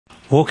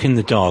Walking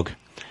the Dog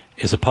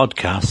is a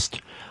podcast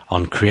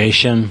on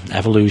creation,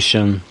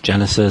 evolution,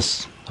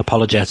 Genesis,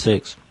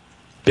 apologetics,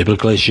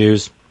 biblical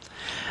issues,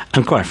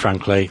 and quite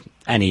frankly,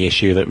 any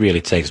issue that really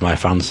takes my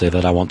fancy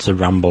that I want to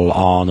ramble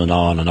on and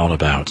on and on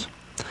about.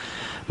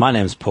 My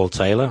name is Paul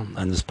Taylor,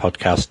 and this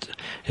podcast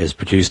is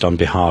produced on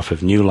behalf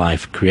of New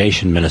Life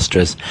Creation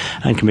Ministries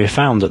and can be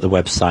found at the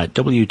website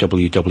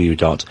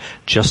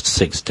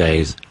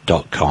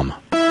www.just6days.com.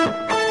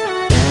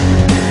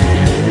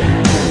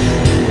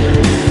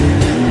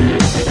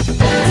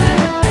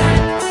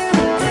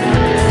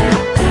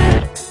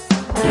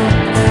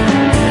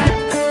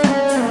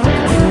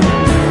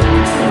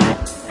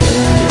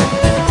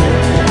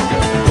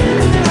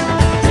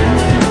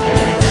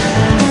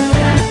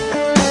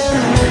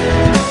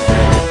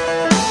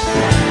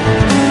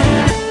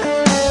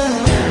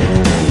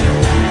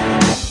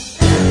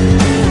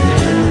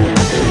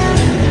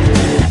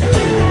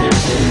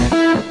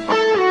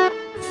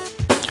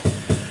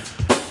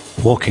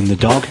 Walking the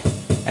Dog,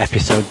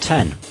 Episode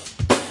 10.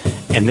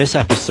 In this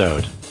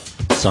episode,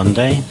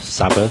 Sunday,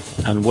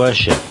 Sabbath and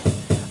worship.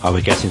 Are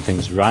we getting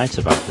things right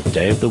about the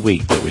day of the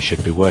week that we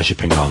should be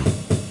worshipping on?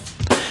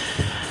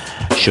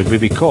 Should we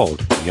be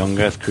called young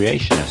earth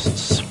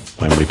creationists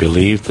when we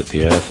believe that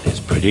the earth is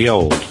pretty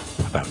old,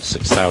 about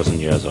 6,000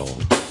 years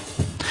old?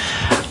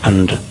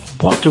 And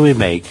what do we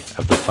make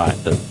of the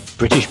fact that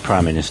British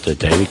Prime Minister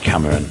David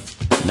Cameron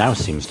now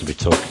seems to be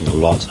talking a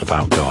lot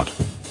about God?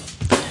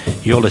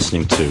 You're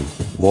listening to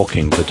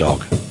Walking the Dog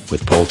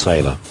with Paul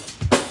Taylor.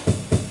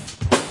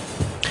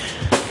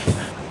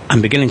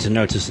 I'm beginning to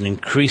notice an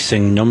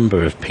increasing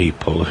number of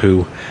people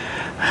who,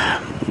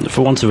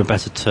 for want of a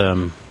better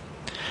term,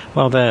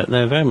 well, they're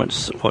very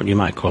much what you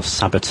might call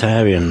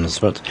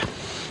Sabbatarians, but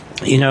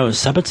you know,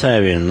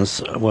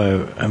 Sabbatarians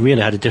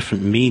really had a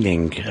different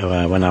meaning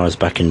when I was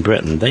back in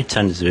Britain. They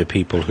tended to be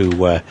people who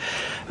were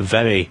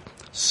very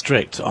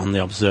strict on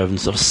the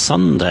observance of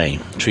Sunday,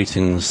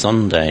 treating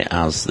Sunday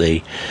as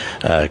the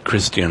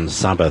Christian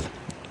Sabbath.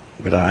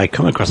 But I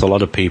come across a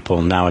lot of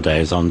people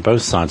nowadays on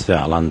both sides of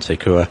the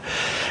Atlantic who are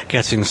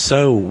getting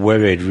so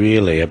worried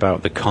really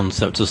about the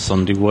concept of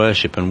Sunday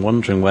worship and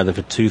wondering whether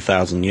for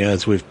 2,000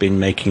 years we've been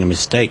making a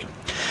mistake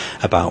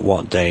about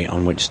what day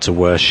on which to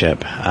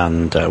worship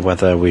and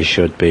whether we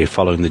should be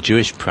following the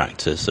Jewish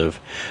practice of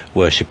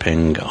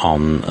worshipping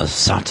on a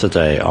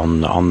Saturday,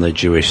 on the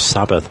Jewish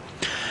Sabbath.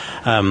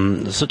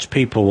 Such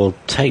people will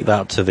take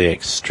that to the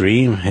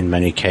extreme in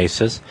many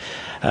cases.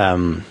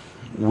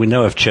 We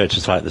know of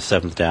churches like the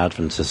Seventh-day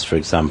Adventists, for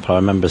example. I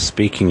remember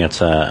speaking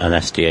at an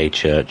SDA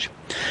church,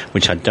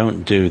 which I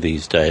don't do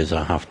these days.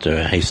 I have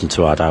to hasten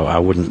to add, I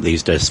wouldn't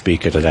these days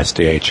speak at an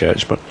SDA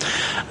church, but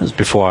it was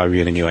before I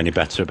really knew any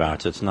better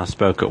about it. And I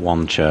spoke at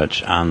one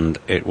church, and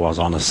it was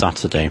on a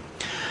Saturday.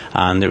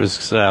 And it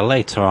was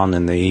later on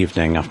in the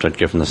evening after I'd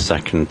given the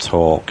second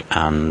talk,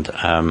 and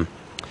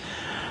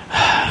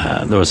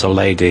there was a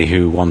lady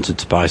who wanted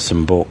to buy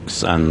some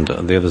books, and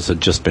the others had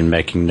just been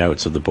making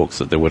notes of the books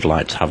that they would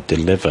like to have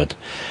delivered.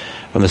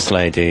 And this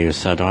lady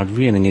said, I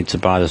really need to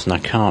buy this, and I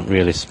can't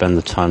really spend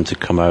the time to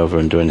come over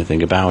and do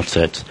anything about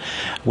it.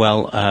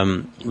 Well,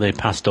 the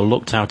pastor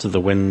looked out of the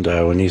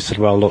window, and he said,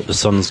 well, look, the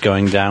sun's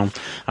going down.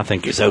 I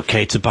think it's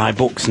okay to buy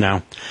books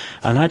now.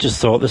 And I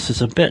just thought, this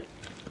is a bit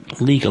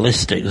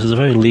legalistic. This is a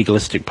very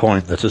legalistic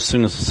point, that as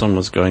soon as the sun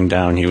was going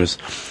down, he was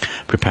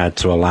prepared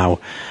to allow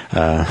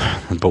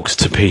books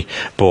to be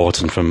bought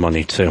and for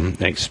money to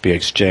be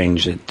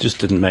exchanged. It just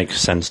didn't make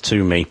sense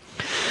to me.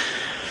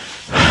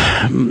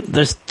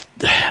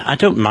 I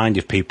don't mind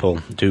if people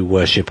do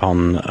worship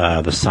on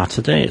the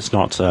Saturday. It's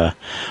not a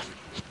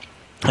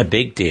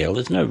big deal.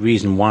 There's no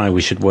reason why we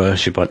should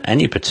worship on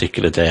any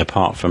particular day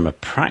apart from a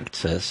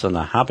practice and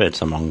a habit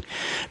among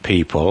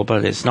people,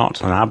 but it's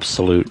not an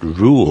absolute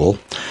rule.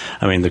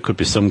 I mean, there could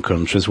be some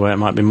countries where it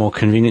might be more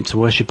convenient to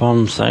worship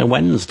on, say, a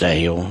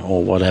Wednesday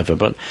or whatever,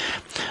 but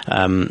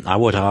I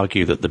would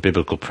argue that the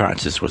biblical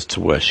practice was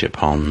to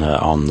worship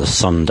on the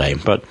Sunday.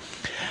 But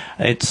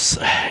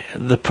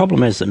the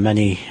problem is that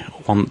many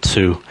want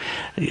to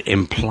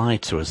imply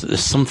to us that there's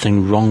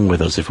something wrong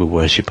with us if we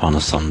worship on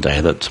a Sunday,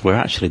 that we're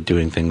actually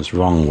doing things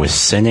wrong. We're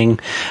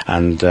sinning,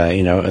 and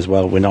as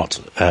well, we're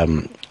not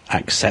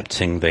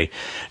accepting the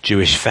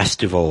Jewish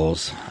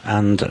festivals,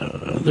 and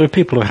there are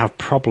people who have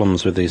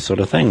problems with these sort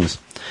of things.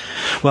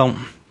 Well,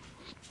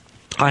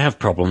 I have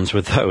problems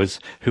with those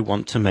who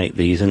want to make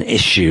these an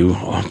issue,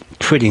 or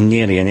pretty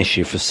nearly an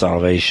issue for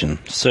salvation,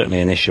 certainly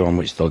an issue on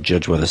which they'll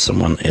judge whether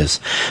someone is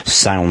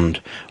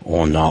sound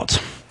or not.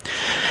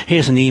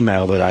 Here's an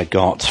email that I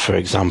got, for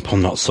example,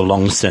 not so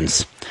long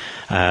since.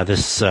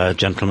 This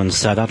gentleman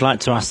said, I'd like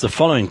to ask the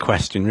following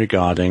question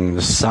regarding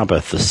the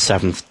Sabbath, the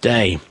seventh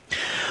day.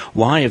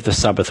 Why, if the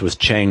Sabbath was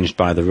changed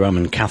by the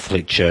Roman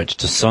Catholic Church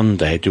to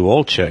Sunday, do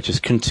all churches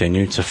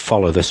continue to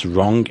follow this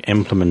wrong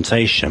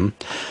implementation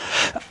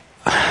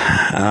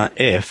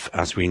if,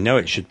 as we know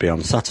it should be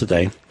on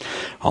Saturday,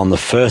 on the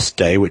first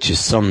day, which is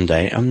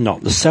Sunday, and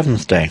not the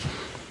seventh day?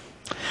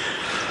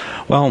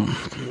 Well,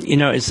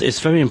 it's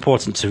very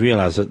important to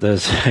realize that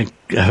there's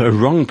a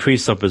wrong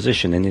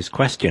presupposition in his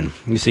question.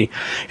 You see,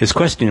 his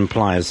question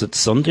implies that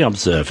Sunday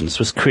observance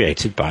was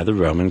created by the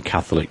Roman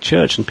Catholic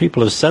Church, and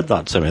people have said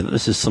that to me, that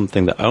this is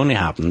something that only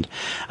happened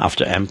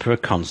after Emperor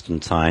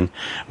Constantine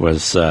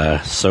was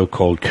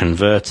so-called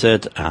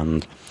converted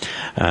and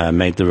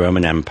made the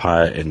Roman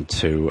Empire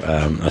into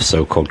a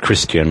so-called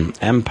Christian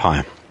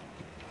empire.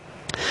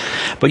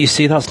 But you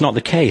see, that's not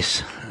the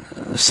case.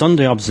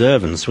 Sunday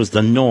observance was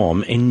the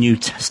norm in New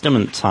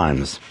Testament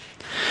times.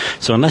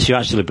 So unless you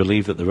actually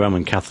believe that the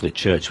Roman Catholic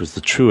Church was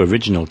the true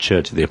original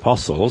Church of the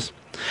Apostles,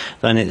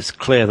 then it's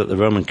clear that the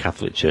Roman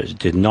Catholic Church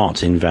did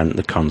not invent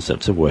the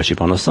concept of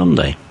worship on a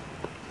Sunday.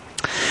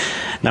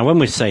 Now, when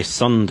we say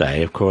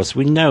Sunday, of course,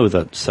 we know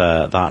that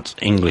that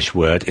English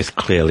word is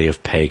clearly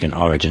of pagan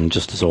origin,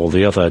 just as all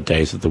the other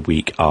days of the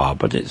week are.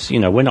 But it's,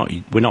 we're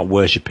not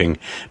worshipping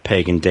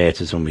pagan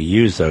deities when we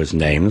use those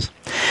names.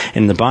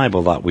 In the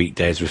Bible, that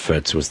weekday is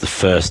referred to as the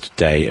first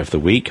day of the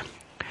week.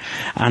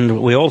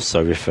 And we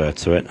also refer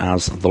to it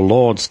as the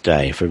Lord's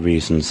Day for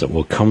reasons that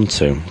we'll come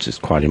to, which is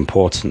quite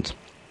important.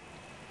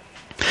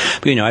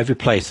 But, every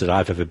place that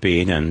I've ever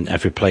been and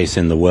every place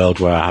in the world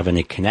where I have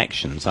any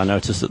connections, I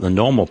notice that the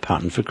normal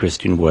pattern for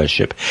Christian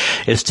worship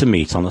is to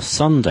meet on a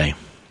Sunday.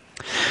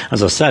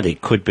 As I said,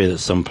 it could be that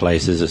some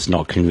places it's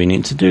not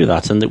convenient to do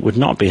that, and it would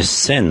not be a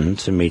sin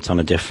to meet on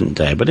a different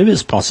day. But if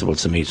it's possible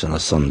to meet on a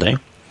Sunday,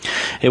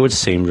 it would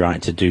seem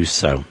right to do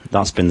so.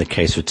 That's been the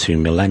case for 2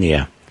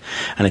 millennia.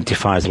 And it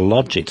defies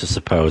logic to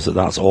suppose that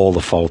that's all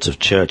the fault of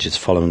churches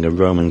following a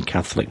Roman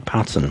Catholic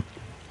pattern.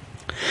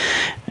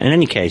 In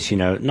any case,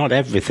 not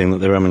everything that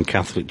the Roman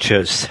Catholic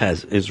Church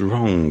says is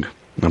wrong.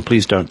 Now,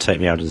 please don't take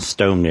me out as a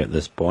stone at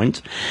this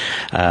point.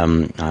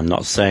 I'm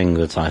not saying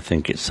that I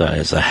think it's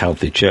a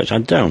healthy church. I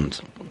don't.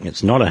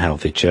 It's not a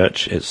healthy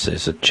church. It's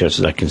a church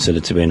that I consider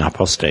to be an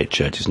apostate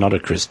church. It's not a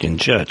Christian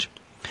church.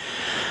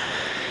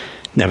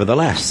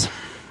 Nevertheless,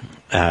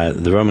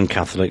 the Roman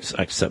Catholics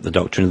accept the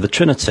doctrine of the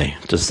Trinity.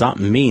 Does that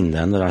mean,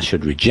 then, that I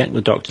should reject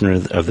the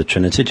doctrine of the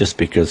Trinity just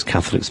because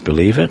Catholics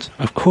believe it?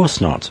 Of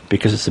course not,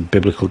 because it's a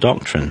biblical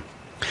doctrine.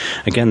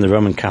 Again, the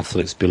Roman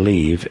Catholics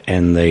believe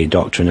in the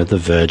doctrine of the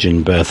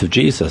virgin birth of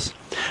Jesus.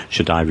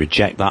 Should I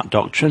reject that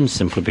doctrine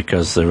simply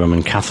because the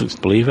Roman Catholics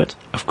believe it?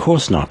 Of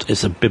course not.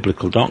 It's a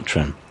biblical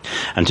doctrine.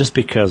 And just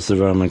because the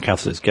Roman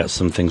Catholics get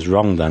some things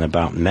wrong, then,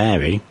 about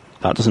Mary,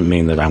 that doesn't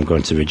mean that I'm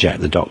going to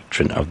reject the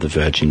doctrine of the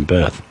virgin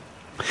birth.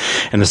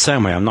 In the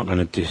same way, I'm not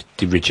going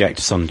to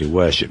reject Sunday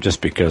worship just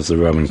because the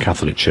Roman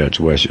Catholic Church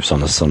worships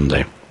on a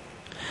Sunday.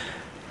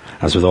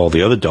 As with all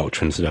the other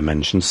doctrines that I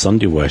mentioned,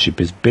 Sunday worship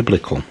is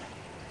biblical.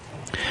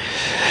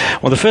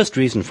 Well, the first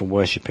reason for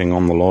worshipping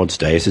on the Lord's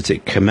Day is that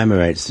it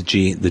commemorates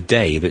the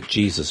day that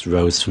Jesus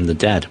rose from the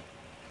dead.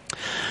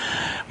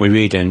 We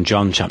read in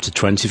John chapter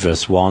 20,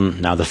 verse 1,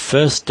 "Now the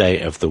first day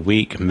of the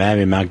week,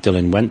 Mary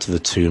Magdalene went to the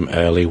tomb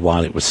early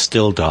while it was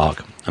still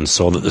dark and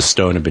saw that the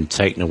stone had been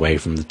taken away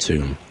from the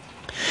tomb."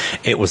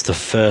 It was the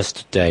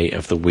first day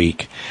of the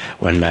week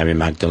when Mary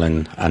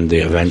Magdalene and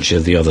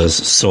eventually the others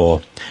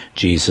saw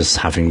Jesus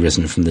having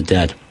risen from the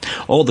dead.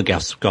 All the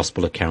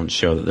gospel accounts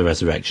show that the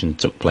resurrection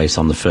took place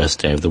on the first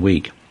day of the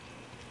week.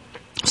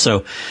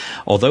 So,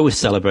 although we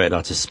celebrate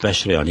that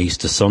especially on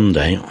Easter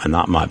Sunday, and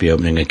that might be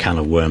opening a can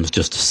of worms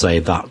just to say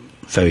that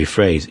very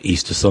phrase,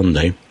 Easter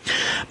Sunday,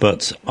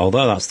 but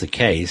although that's the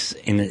case,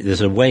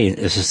 there's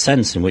a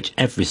sense in which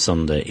every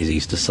Sunday is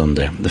Easter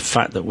Sunday. The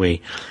fact that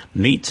we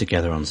meet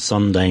together on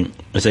Sunday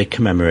is a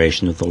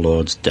commemoration of the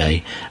Lord's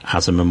Day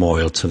as a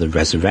memorial to the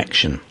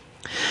resurrection.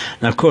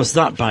 Now, of course,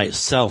 that by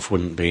itself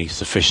wouldn't be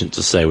sufficient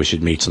to say we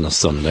should meet on a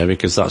Sunday,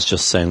 because that's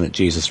just saying that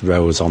Jesus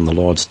rose on the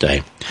Lord's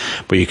Day.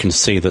 But you can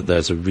see that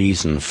there's a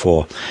reason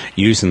for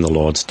using the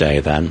Lord's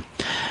Day then.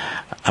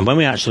 And when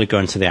we actually go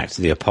into the Acts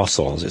of the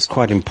Apostles, it's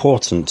quite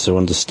important to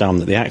understand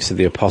that the Acts of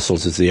the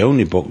Apostles is the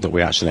only book that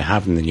we actually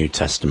have in the New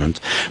Testament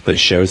that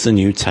shows the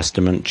New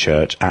Testament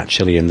church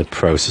actually in the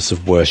process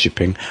of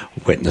worshipping,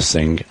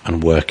 witnessing,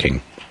 and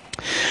working.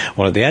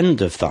 Well, at the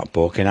end of that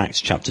book, in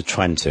Acts chapter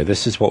 20,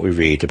 this is what we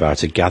read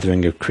about a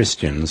gathering of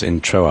Christians in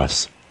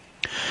Troas.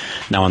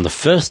 "Now, on the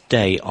first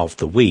day of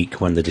the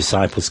week, when the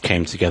disciples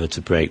came together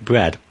to break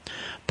bread,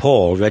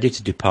 Paul, ready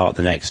to depart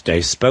the next day,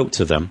 spoke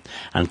to them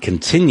and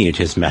continued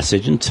his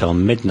message until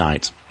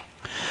midnight.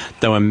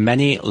 There were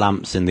many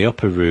lamps in the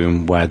upper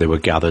room where they were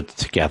gathered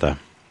together."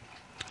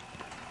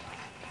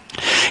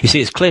 You see,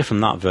 it's clear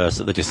from that verse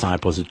that the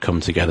disciples had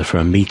come together for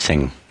a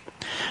meeting.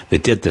 They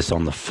did this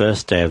on the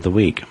first day of the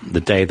week, the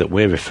day that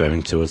we're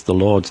referring to as the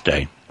Lord's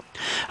Day.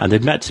 And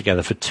they'd met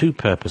together for two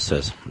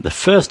purposes. The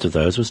first of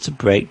those was to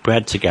break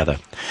bread together.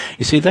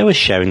 You see, they were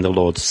sharing the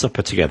Lord's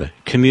Supper together,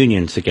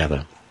 communion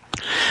together.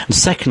 And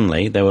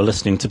secondly, they were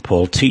listening to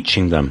Paul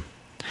teaching them.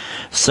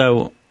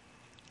 So,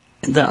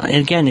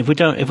 again, if we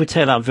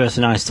take that verse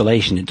in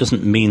isolation, it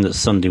doesn't mean that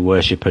Sunday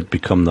worship had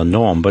become the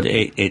norm, but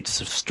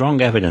it's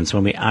strong evidence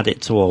when we add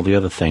it to all the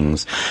other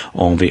things,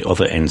 all the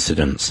other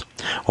incidents.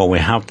 What we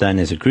have then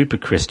is a group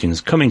of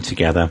Christians coming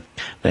together,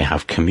 they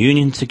have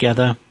communion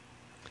together,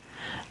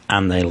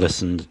 and they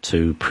listened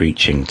to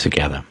preaching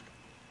together.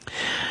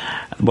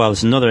 Well,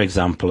 there's another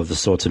example of the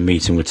sort of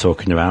meeting we're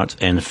talking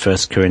about in 1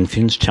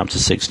 Corinthians chapter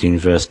 16,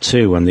 verse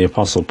 2, when the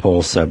Apostle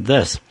Paul said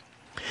this: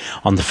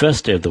 "On the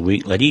first day of the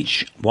week, let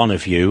each one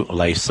of you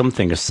lay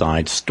something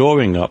aside,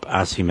 storing up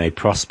as he may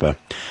prosper,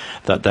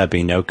 that there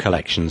be no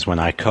collections when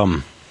I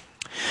come."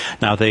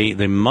 Now,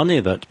 the money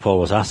that Paul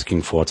was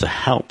asking for to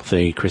help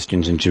the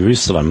Christians in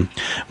Jerusalem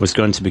was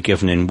going to be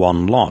given in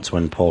one lot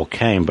when Paul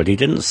came, but he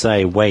didn't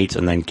say wait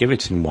and then give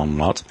it in one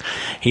lot.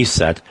 He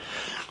said,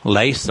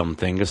 lay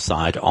something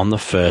aside on the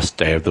first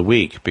day of the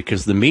week,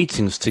 because the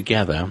meetings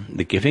together,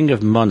 the giving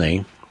of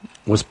money,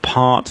 was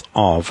part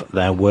of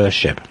their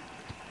worship.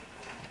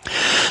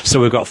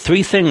 So we've got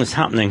three things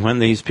happening when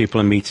these people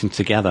are meeting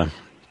together,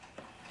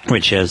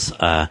 which is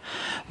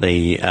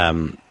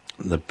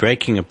the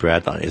breaking of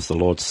bread, that is the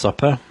Lord's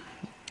Supper.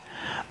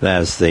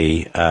 There's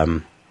the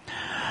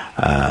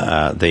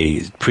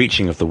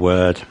preaching of the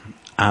word,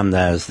 and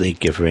there's the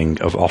giving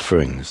of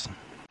offerings.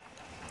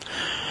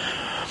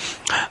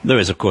 There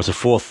is, of course, a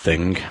fourth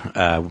thing,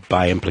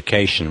 by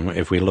implication,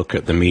 if we look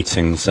at the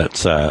meetings that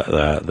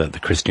the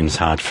Christians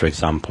had, for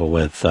example,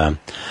 with the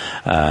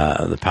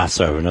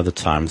Passover and other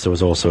times. There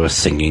was also a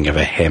singing of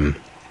a hymn.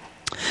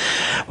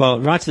 Well,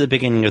 right at the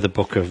beginning of the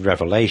book of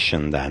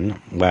Revelation, then,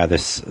 where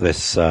this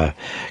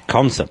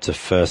concept of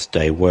first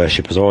day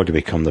worship has already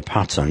become the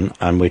pattern,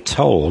 and we're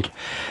told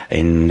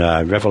in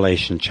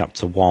Revelation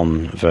chapter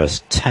 1,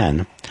 verse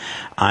 10,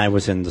 "I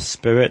was in the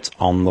Spirit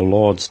on the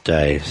Lord's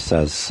day,"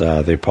 says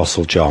the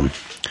Apostle John.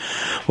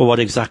 Well, what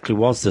exactly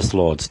was this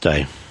Lord's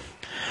day?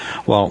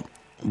 Well,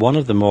 one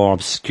of the more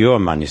obscure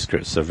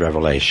manuscripts of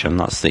Revelation,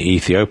 that's the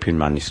Ethiopian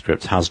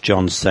manuscript, has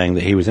John saying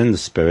that he was in the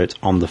Spirit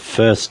on the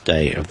first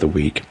day of the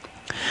week.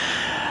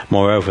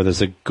 Moreover,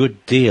 there's a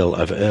good deal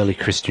of early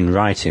Christian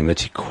writing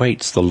that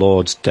equates the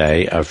Lord's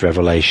Day of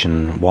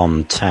Revelation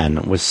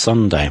 1:10 with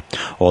Sunday,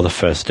 or the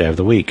first day of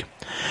the week.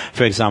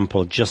 For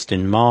example,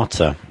 Justin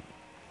Martyr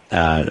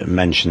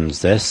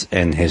mentions this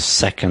in his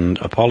second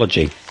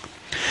apology.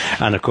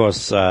 And of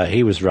course,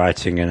 he was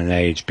writing in an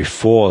age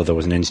before there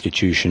was an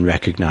institution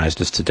recognized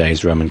as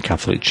today's Roman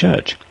Catholic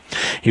Church.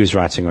 He was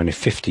writing only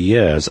 50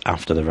 years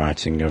after the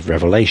writing of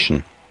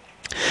Revelation.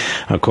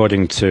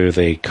 According to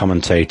the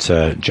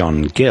commentator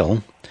John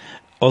Gill,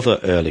 other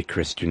early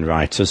Christian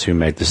writers who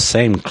made the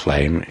same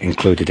claim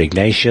included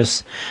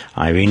Ignatius,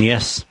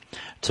 Irenaeus,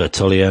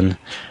 Tertullian,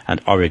 and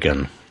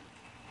Origen.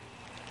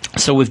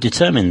 So we've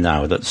determined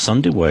now that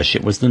Sunday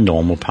worship was the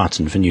normal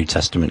pattern for New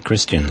Testament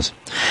Christians.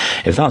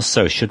 If that's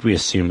so, should we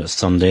assume that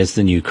Sunday is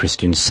the new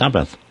Christian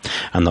Sabbath,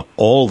 and that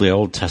all the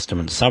Old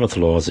Testament Sabbath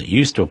laws that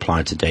used to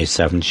apply to day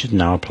 7 should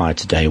now apply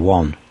to day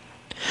 1?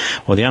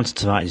 Well, the answer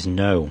to that is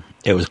no.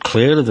 It was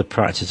clearly the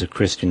practice of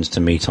Christians to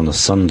meet on a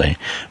Sunday,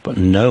 but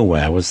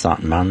nowhere was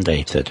that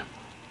mandated.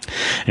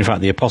 In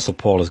fact, the Apostle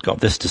Paul has got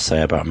this to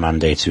say about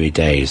mandatory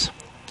days.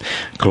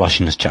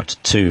 Colossians chapter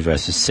 2,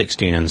 verses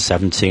 16 and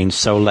 17,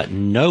 "So let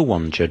no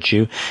one judge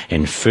you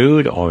in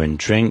food or in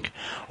drink,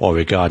 or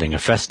regarding a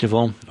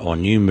festival, or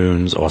new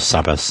moons or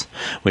Sabbaths,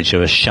 which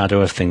are a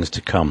shadow of things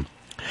to come,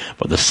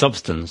 but the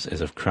substance is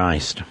of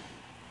Christ."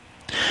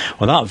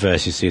 Well, that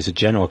verse, you see, is a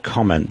general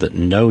comment that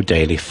no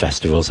daily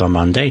festivals are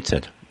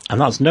mandated. And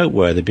that's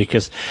noteworthy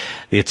because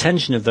the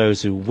attention of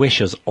those who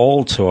wish us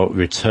all to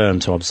return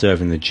to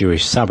observing the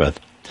Jewish Sabbath,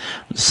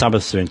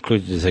 Sabbaths are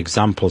included as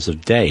examples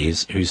of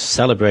days whose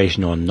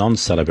celebration or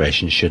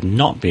non-celebration should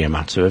not be a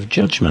matter of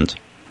judgment.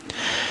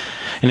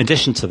 In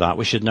addition to that,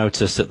 we should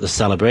notice that the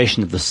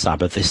celebration of the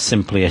Sabbath is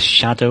simply a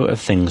shadow of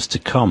things to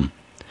come,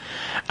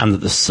 and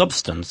that the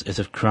substance is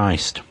of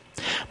Christ.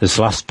 This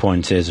last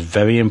point is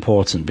very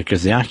important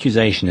because the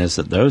accusation is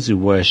that those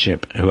who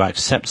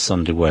accept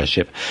Sunday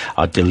worship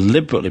are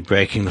deliberately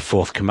breaking the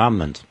fourth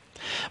commandment.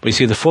 But you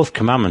see, the fourth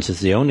commandment is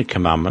the only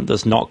commandment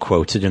that's not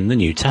quoted in the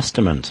New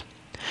Testament.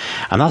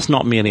 And that's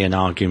not merely an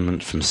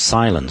argument from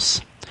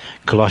silence.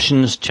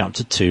 Colossians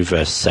chapter 2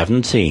 verse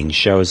 17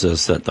 shows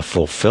us that the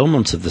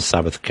fulfillment of the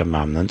Sabbath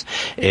commandment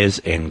is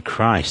in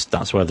Christ.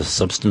 That's where the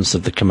substance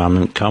of the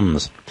commandment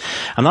comes.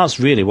 And that's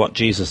really what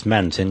Jesus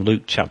meant in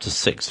Luke chapter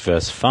 6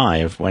 verse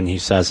 5 when he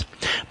says,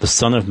 "The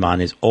Son of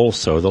Man is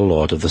also the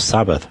Lord of the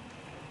Sabbath."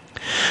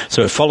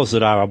 So it follows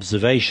that our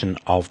observation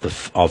of the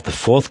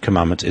fourth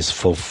commandment is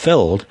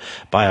fulfilled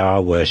by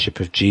our worship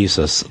of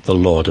Jesus, the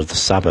Lord of the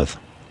Sabbath.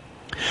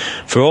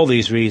 For all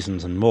these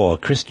reasons and more,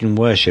 Christian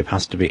worship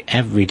has to be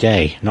every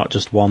day, not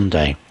just one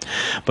day.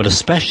 But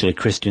especially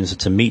Christians are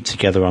to meet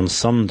together on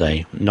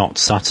Sunday, not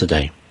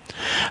Saturday.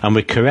 And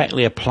we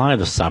correctly apply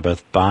the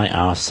Sabbath by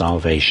our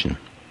salvation.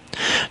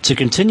 To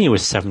continue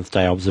with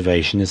seventh-day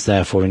observation is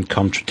therefore in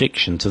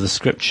contradiction to the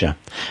Scripture,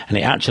 and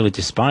it actually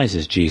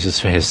despises Jesus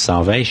for his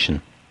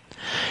salvation.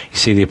 You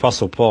see, the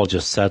Apostle Paul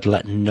just said,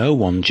 "Let no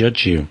one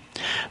judge you."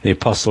 The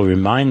Apostle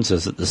reminds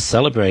us that the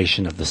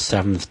celebration of the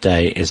seventh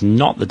day is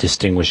not the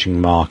distinguishing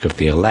mark of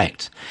the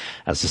elect,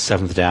 as the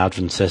Seventh-day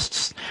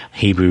Adventists,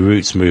 Hebrew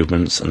roots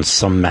movements, and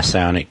some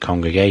Messianic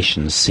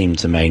congregations seem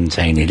to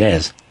maintain it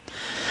is.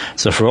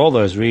 So for all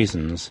those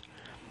reasons,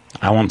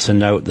 I want to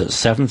note that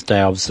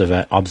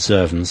seventh-day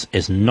observance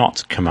is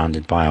not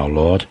commanded by our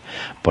Lord,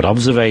 but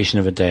observation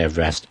of a day of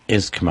rest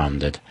is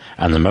commanded,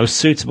 and the most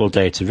suitable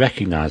day to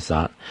recognise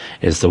that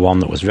is the one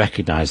that was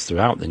recognised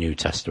throughout the New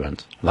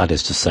Testament, that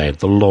is to say,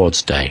 the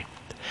Lord's Day,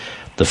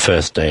 the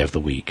first day of the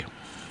week.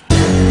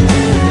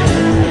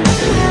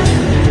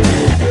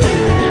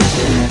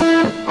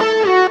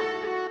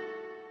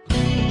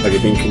 Have you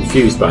been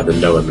confused by the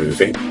Noah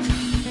movie?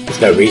 There's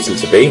no reason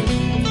to be.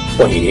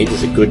 What you need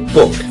is a good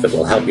book that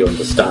will help you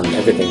understand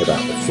everything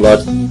about the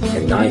flood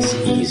in nice,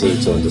 easy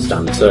to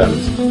understand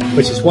terms,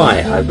 which is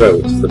why I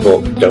wrote the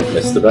book Don't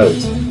Miss the Boat.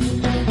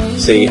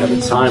 See, at the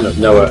time of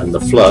Noah and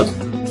the flood,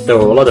 there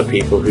were a lot of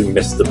people who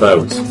missed the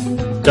boat.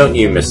 Don't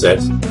you miss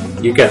it.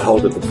 You get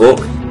hold of the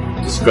book,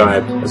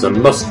 described as a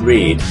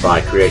must-read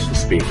by creation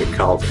speaker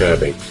Carl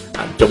Kirby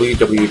at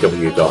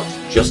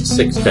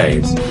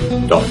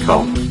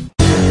www.just6days.com.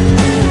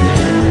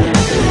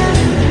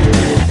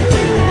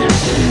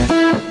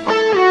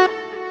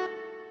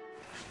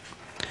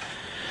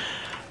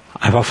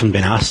 I've often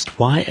been asked,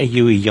 why are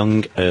you a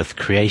young earth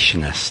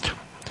creationist?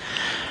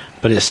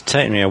 But it's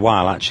taken me a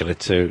while actually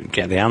to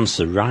get the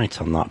answer right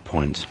on that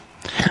point.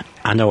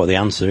 I know what the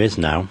answer is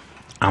now.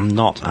 I'm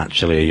not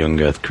actually a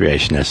young earth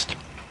creationist.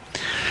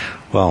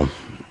 Well,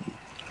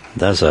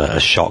 there's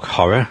a shock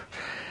horror.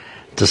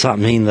 Does that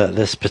mean that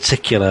this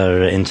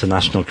particular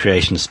international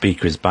creation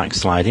speaker is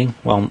backsliding?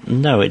 Well,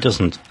 no, it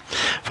doesn't.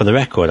 For the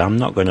record, I'm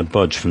not going to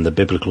budge from the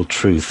biblical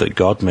truth that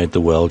God made the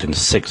world in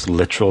 6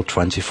 literal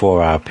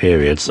 24-hour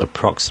periods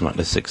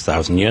approximately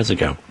 6,000 years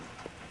ago.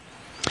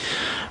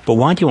 But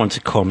why do you want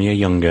to call me a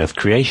young earth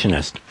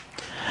creationist?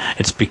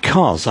 It's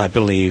because I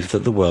believe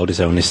that the world is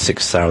only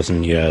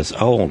 6,000 years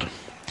old.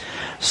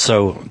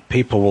 So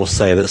people will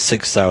say that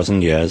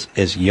 6,000 years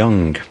is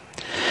young.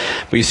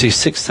 But you see,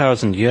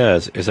 6,000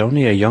 years is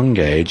only a young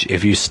age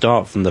if you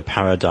start from the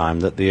paradigm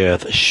that the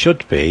Earth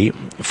should be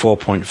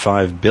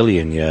 4.5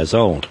 billion years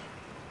old.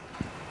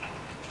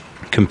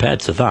 Compared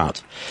to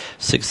that,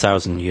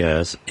 6,000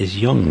 years is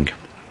young.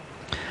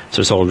 So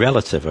it's all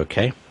relative,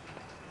 okay?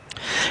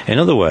 In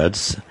other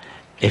words,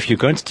 if you're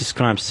going to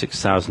describe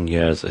 6,000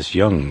 years as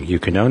young, you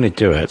can only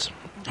do it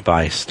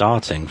by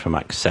starting from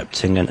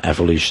accepting an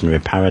evolutionary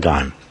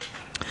paradigm.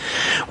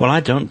 Well,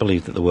 I don't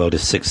believe that the world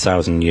is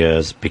 6,000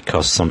 years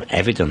because some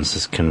evidence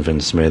has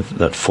convinced me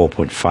that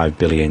 4.5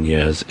 billion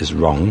years is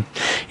wrong,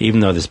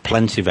 even though there's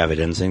plenty of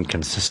evidence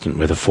inconsistent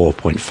with a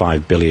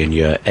 4.5 billion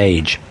year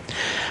age.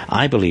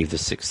 I believe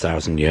there's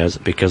 6,000 years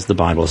because the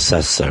Bible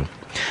says so,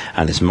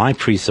 and it's my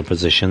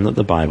presupposition that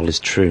the Bible is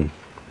true.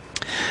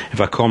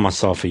 If I call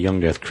myself a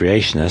young earth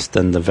creationist,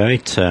 then the very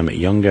term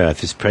young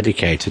earth is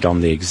predicated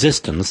on the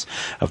existence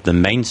of the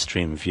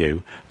mainstream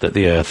view that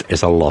the earth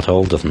is a lot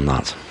older than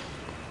that.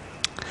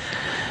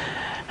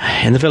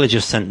 In the village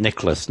of St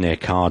Nicholas near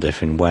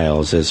Cardiff in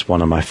Wales is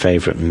one of my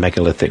favourite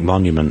megalithic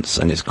monuments,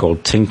 and it's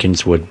called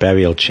Tinkinswood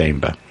Burial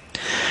Chamber.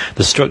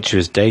 The structure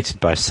is dated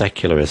by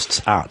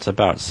secularists at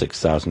about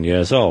 6,000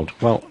 years old.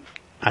 Well,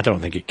 I don't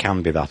think it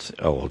can be that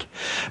old,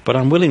 but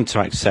I'm willing to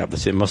accept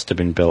that it must have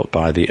been built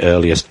by the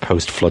earliest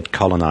post-flood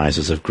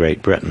colonisers of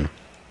Great Britain.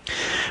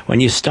 When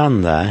you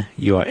stand there,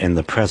 you are in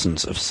the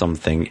presence of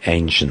something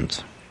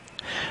ancient.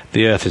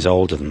 The earth is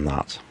older than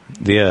that.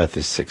 The earth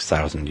is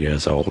 6,000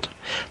 years old.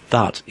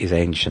 That is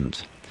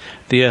ancient.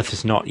 The earth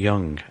is not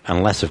young,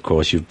 unless, of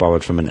course, you've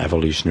borrowed from an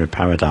evolutionary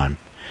paradigm.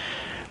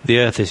 The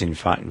earth is, in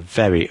fact,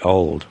 very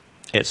old.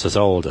 It's as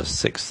old as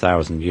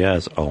 6,000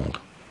 years old.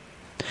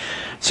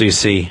 So you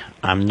see,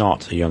 I'm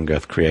not a young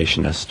earth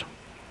creationist.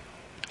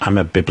 I'm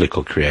a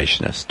biblical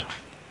creationist.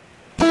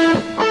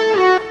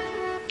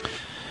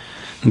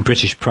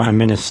 British Prime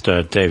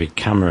Minister David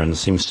Cameron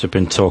seems to have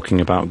been talking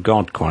about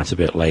God quite a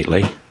bit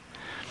lately.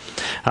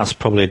 That's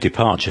probably a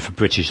departure for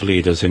British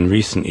leaders in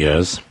recent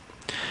years.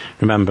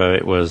 Remember,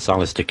 it was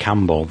Alistair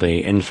Campbell, the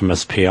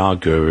infamous PR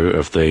guru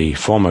of the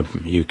former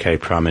UK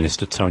Prime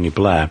Minister Tony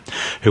Blair,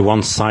 who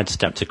once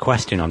sidestepped a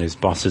question on his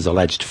boss's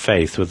alleged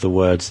faith with the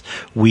words,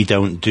 "We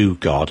don't do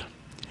God."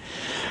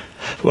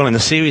 Well, in a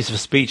series of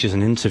speeches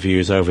and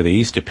interviews over the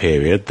Easter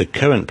period, the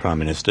current Prime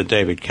Minister,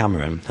 David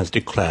Cameron, has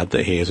declared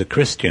that he is a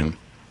Christian.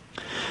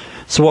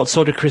 So what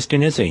sort of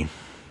Christian is he?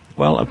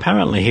 Well,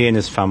 apparently he and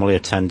his family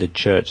attended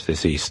church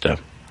this Easter,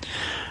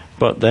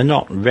 but they're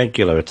not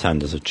regular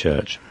attenders of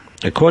church.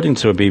 According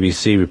to a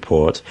BBC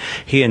report,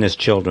 he and his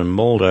children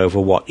mulled over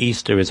what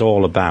Easter is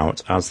all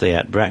about as they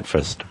ate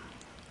breakfast.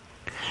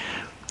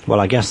 Well,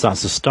 I guess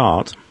that's a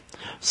start.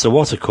 So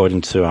what,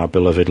 according to our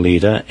beloved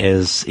leader,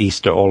 is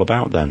Easter all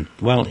about then?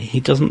 Well, he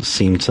doesn't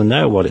seem to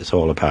know what it's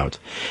all about,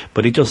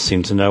 but he does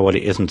seem to know what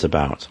it isn't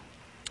about.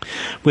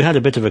 We had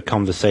a bit of a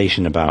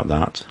conversation about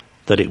that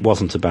it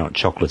wasn't about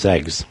chocolate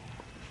eggs.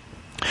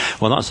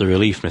 Well, that's a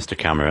relief, Mr.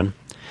 Cameron.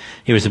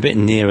 He was a bit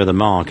nearer the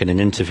mark in an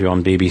interview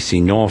on BBC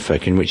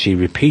Norfolk in which he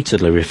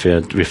repeatedly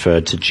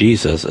referred to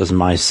Jesus as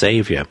my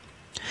saviour.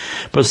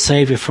 But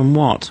saviour from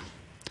what?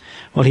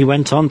 Well, he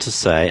went on to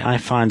say, I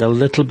find a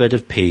little bit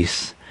of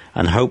peace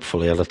and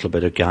hopefully a little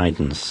bit of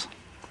guidance.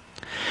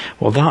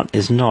 Well, that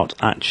is not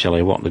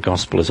actually what the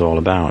gospel is all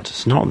about.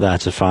 It's not there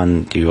to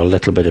find you a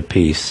little bit of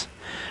peace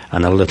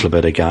and a little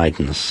bit of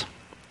guidance.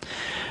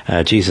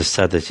 Jesus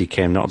said that he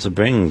came not to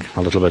bring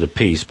a little bit of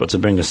peace, but to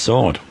bring a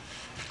sword.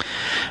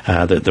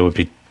 That there would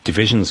be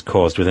divisions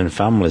caused within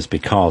families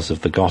because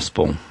of the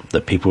gospel,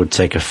 that people would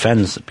take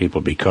offence at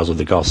people because of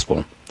the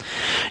gospel.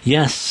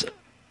 Yes,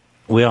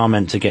 we are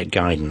meant to get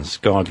guidance.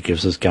 God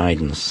gives us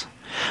guidance.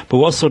 But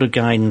what sort of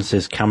guidance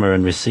is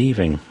Cameron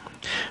receiving?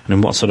 And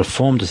in what sort of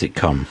form does it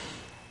come?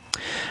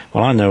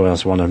 Well, I know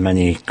as one of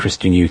many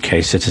Christian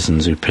UK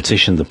citizens who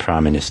petitioned the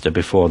Prime Minister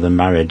before the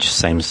Marriage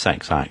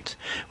Same-Sex Act,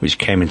 which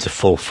came into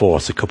full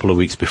force a couple of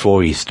weeks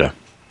before Easter.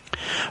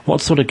 What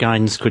sort of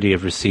guidance could he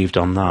have received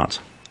on that?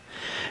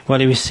 Well,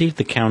 he received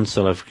the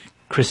counsel of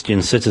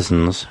Christian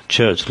citizens,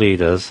 church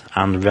leaders,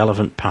 and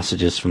relevant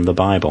passages from the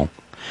Bible.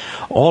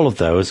 All of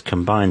those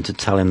combined to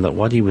tell him that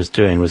what he was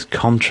doing was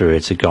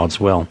contrary to God's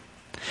will.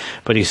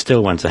 But he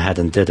still went ahead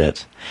and did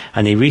it,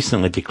 and he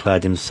recently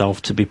declared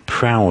himself to be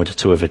proud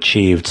to have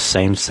achieved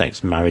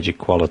same-sex marriage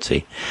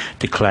equality,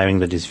 declaring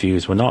that his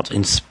views were not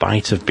in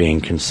spite of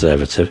being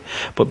conservative,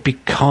 but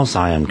because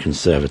I am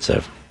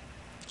conservative.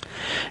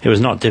 It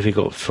was not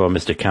difficult for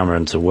Mr.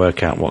 Cameron to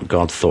work out what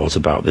God thought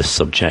about this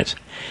subject,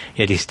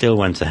 yet he still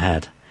went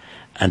ahead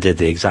and did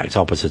the exact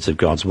opposite of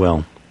God's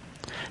will.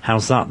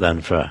 How's that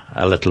then for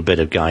a little bit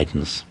of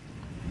guidance?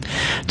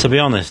 To be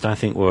honest, I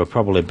think we were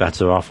probably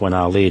better off when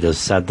our leaders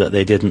said that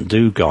they didn't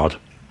do God.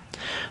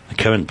 The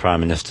current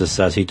Prime Minister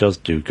says he does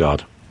do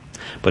God,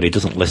 but he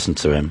doesn't listen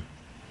to him,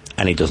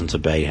 and he doesn't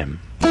obey him.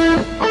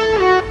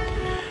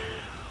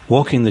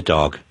 Walking the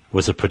Dog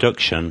was a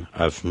production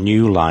of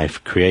New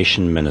Life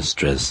Creation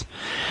Ministries.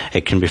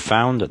 It can be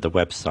found at the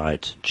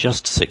website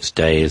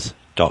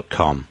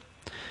just6days.com.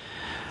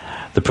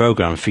 The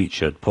programme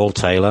featured Paul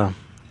Taylor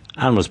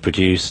and was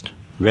produced,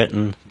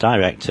 written,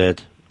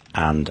 directed,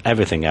 and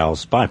everything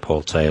else by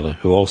Paul Taylor,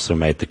 who also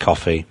made the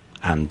coffee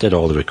and did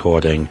all the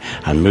recording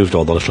and moved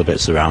all the little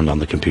bits around on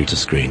the computer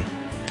screen.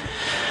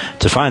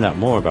 To find out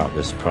more about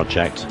this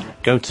project,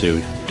 go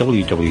to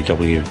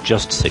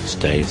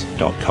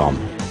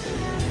www.just6days.com.